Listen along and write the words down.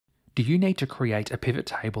Do you need to create a pivot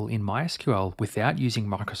table in MySQL without using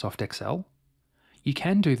Microsoft Excel? You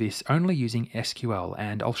can do this only using SQL,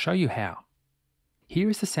 and I'll show you how. Here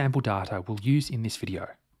is the sample data we'll use in this video.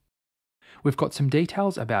 We've got some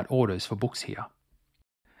details about orders for books here.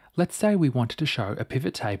 Let's say we wanted to show a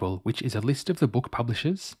pivot table which is a list of the book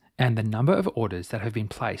publishers and the number of orders that have been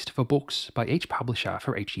placed for books by each publisher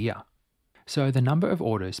for each year. So the number of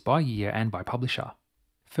orders by year and by publisher.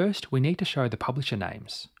 First, we need to show the publisher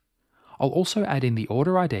names. I'll also add in the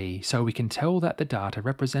order ID so we can tell that the data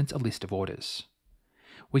represents a list of orders.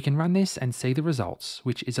 We can run this and see the results,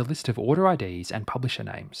 which is a list of order IDs and publisher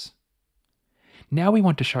names. Now we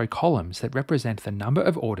want to show columns that represent the number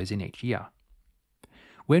of orders in each year.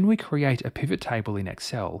 When we create a pivot table in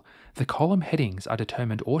Excel, the column headings are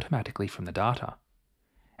determined automatically from the data.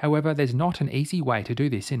 However, there's not an easy way to do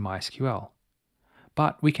this in MySQL.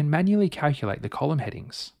 But we can manually calculate the column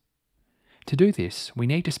headings. To do this, we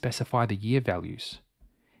need to specify the year values.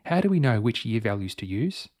 How do we know which year values to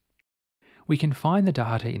use? We can find the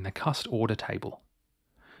data in the cust order table.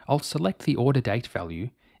 I'll select the order date value,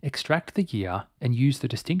 extract the year, and use the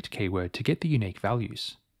distinct keyword to get the unique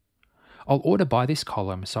values. I'll order by this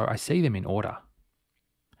column so I see them in order.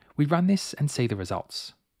 We run this and see the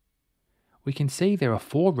results. We can see there are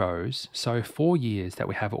 4 rows, so 4 years that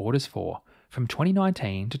we have orders for, from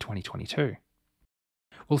 2019 to 2022.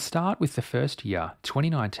 We'll start with the first year,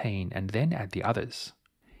 2019, and then add the others.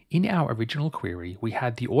 In our original query, we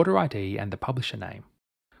had the order ID and the publisher name.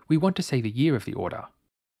 We want to see the year of the order.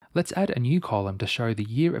 Let's add a new column to show the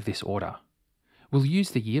year of this order. We'll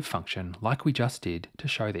use the year function, like we just did, to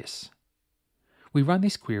show this. We run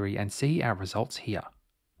this query and see our results here.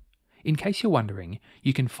 In case you're wondering,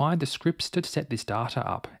 you can find the scripts to set this data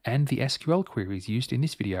up and the SQL queries used in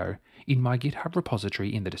this video in my GitHub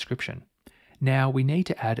repository in the description. Now we need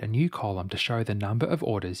to add a new column to show the number of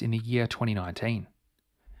orders in the year 2019.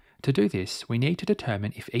 To do this, we need to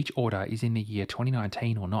determine if each order is in the year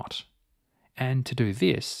 2019 or not. And to do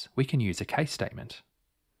this, we can use a case statement.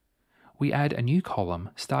 We add a new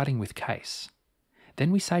column starting with case.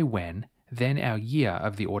 Then we say when, then our year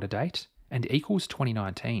of the order date, and equals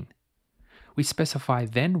 2019. We specify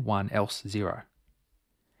then 1 else 0.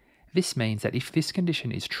 This means that if this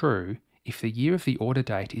condition is true, if the year of the order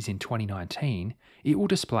date is in 2019, it will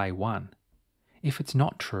display 1. If it's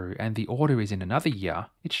not true and the order is in another year,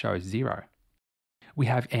 it shows 0. We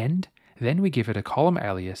have end, then we give it a column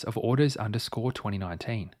alias of orders underscore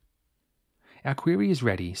 2019. Our query is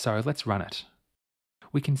ready, so let's run it.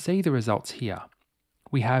 We can see the results here.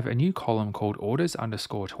 We have a new column called orders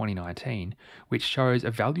underscore 2019, which shows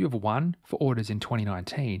a value of 1 for orders in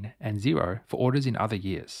 2019 and 0 for orders in other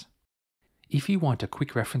years. If you want a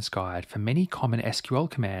quick reference guide for many common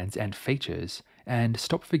SQL commands and features, and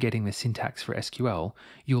stop forgetting the syntax for SQL,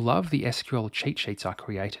 you'll love the SQL cheat sheets I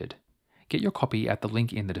created. Get your copy at the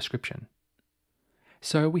link in the description.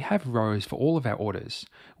 So we have rows for all of our orders,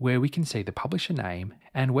 where we can see the publisher name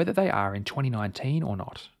and whether they are in 2019 or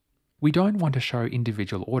not. We don't want to show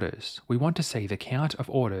individual orders, we want to see the count of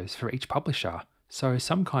orders for each publisher, so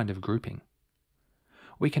some kind of grouping.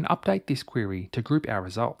 We can update this query to group our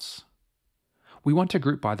results. We want to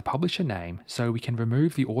group by the publisher name so we can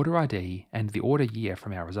remove the order ID and the order year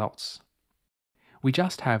from our results. We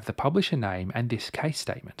just have the publisher name and this case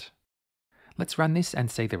statement. Let's run this and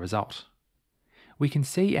see the result. We can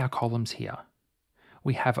see our columns here.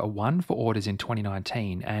 We have a 1 for orders in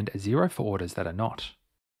 2019 and a 0 for orders that are not.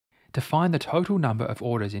 To find the total number of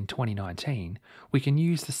orders in 2019, we can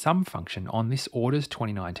use the sum function on this orders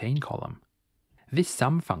 2019 column. This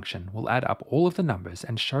sum function will add up all of the numbers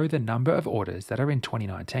and show the number of orders that are in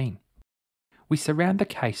 2019. We surround the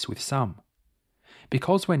case with sum.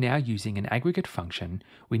 Because we're now using an aggregate function,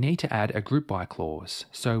 we need to add a group by clause,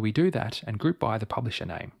 so we do that and group by the publisher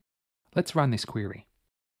name. Let's run this query.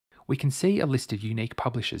 We can see a list of unique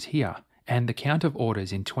publishers here, and the count of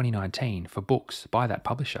orders in 2019 for books by that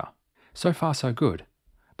publisher. So far so good,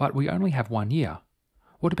 but we only have 1 year.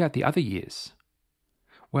 What about the other years?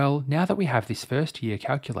 Well, now that we have this first year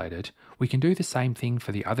calculated, we can do the same thing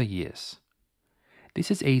for the other years. This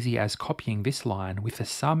is easy as copying this line with the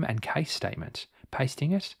sum and case statement,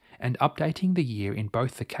 pasting it, and updating the year in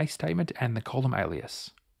both the case statement and the column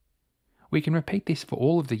alias. We can repeat this for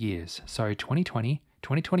all of the years, so 2020,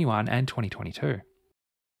 2021, and 2022.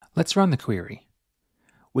 Let's run the query.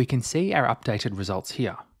 We can see our updated results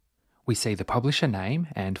here. We see the publisher name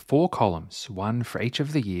and 4 columns, 1 for each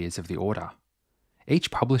of the years of the order.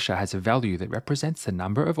 Each publisher has a value that represents the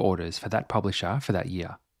number of orders for that publisher for that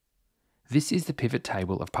year. This is the pivot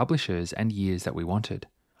table of publishers and years that we wanted.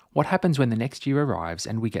 What happens when the next year arrives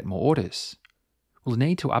and we get more orders? We'll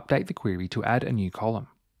need to update the query to add a new column.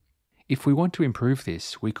 If we want to improve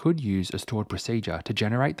this, we could use a stored procedure to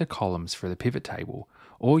generate the columns for the pivot table,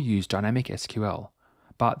 or use dynamic SQL,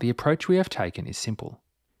 but the approach we have taken is simple.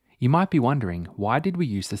 You might be wondering, why did we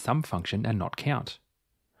use the sum function and not count?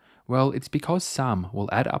 Well, it's because sum will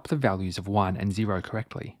add up the values of 1 and 0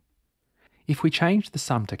 correctly. If we change the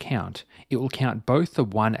sum to count, it will count both the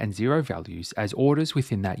 1 and 0 values as orders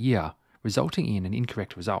within that year, resulting in an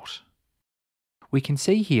incorrect result. We can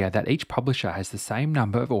see here that each publisher has the same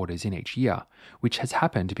number of orders in each year, which has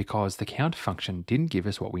happened because the count function didn't give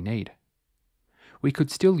us what we need. We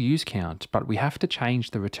could still use count, but we have to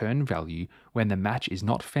change the return value when the match is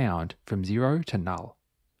not found from 0 to null.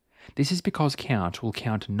 This is because count will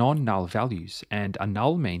count non-null values, and a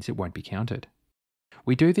null means it won't be counted.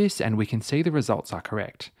 We do this and we can see the results are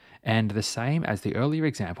correct, and the same as the earlier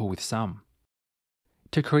example with sum.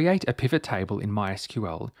 To create a pivot table in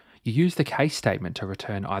MySQL, you use the case statement to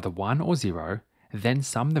return either 1 or 0, then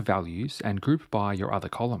sum the values and group by your other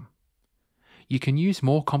column. You can use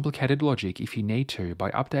more complicated logic if you need to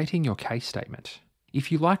by updating your case statement.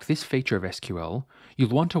 If you like this feature of SQL, you'll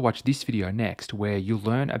want to watch this video next where you'll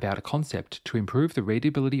learn about a concept to improve the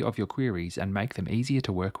readability of your queries and make them easier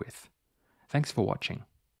to work with. Thanks for watching.